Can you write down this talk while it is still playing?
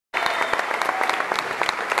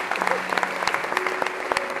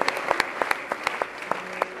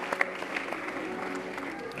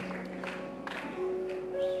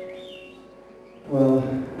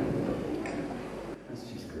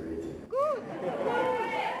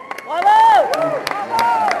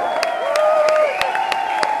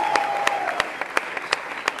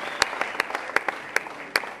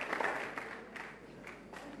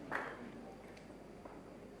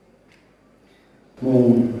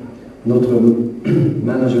Notre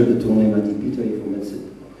manager de tournée m'a dit, Peter, il faut mettre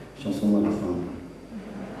cette chanson à la fin.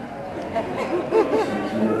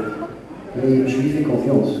 Mais je lui fais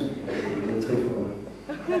confiance. Il est très fort.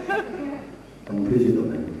 Dans plusieurs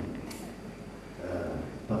domaines.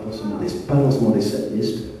 Pas forcément des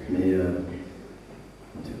setlists, mais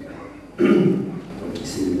en tout cas. Donc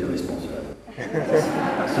c'est lui le responsable.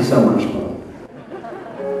 Si ça marche pas.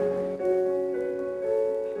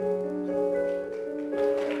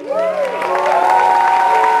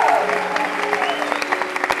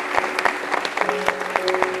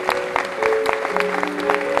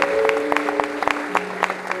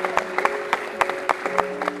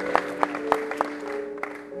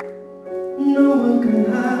 No one can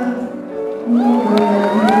have, no one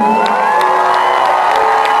can have.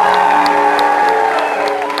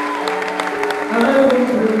 I want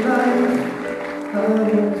your life, I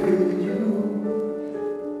want you.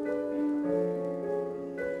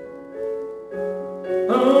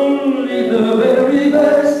 Only the very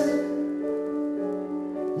best,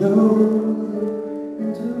 no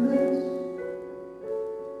interest.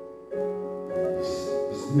 This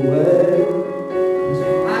is the way.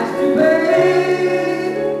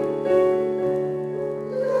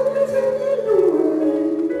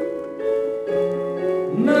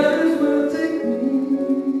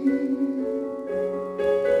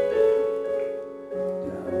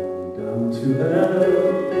 To hell,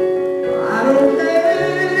 I don't care.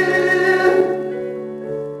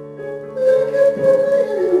 You can put me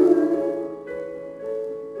anywhere.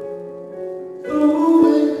 Throw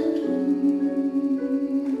away the key.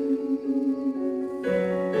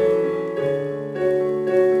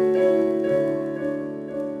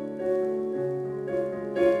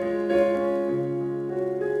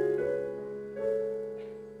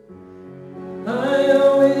 I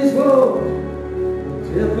always walk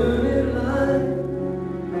different line,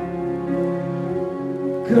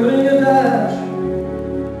 cutting a dash,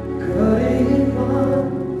 cutting it fine.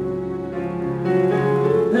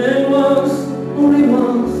 And once, only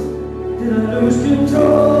once, did I lose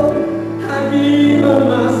control. I gave up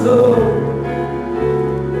my soul,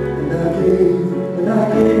 and I gave, and I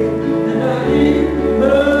gave, and I gave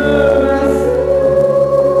her my soul.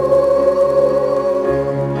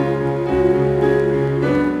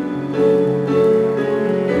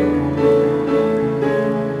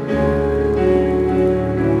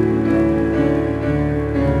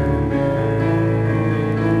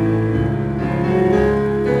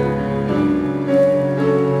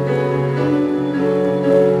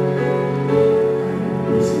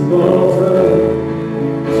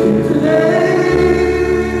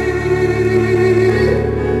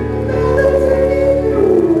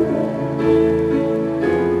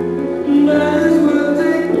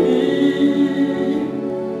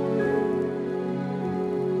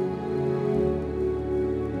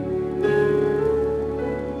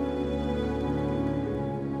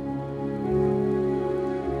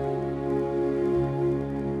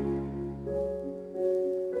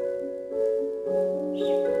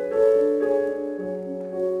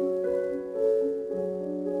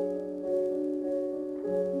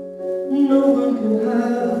 No one can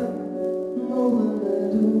have, no one can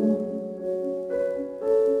do.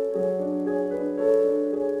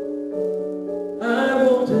 I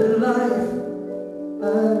wanted life, I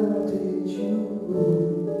wanted you.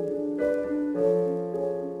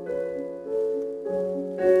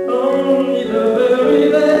 Only the very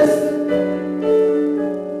best,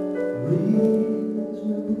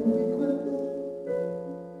 reasonable request.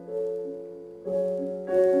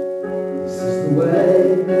 This is the way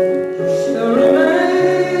you should.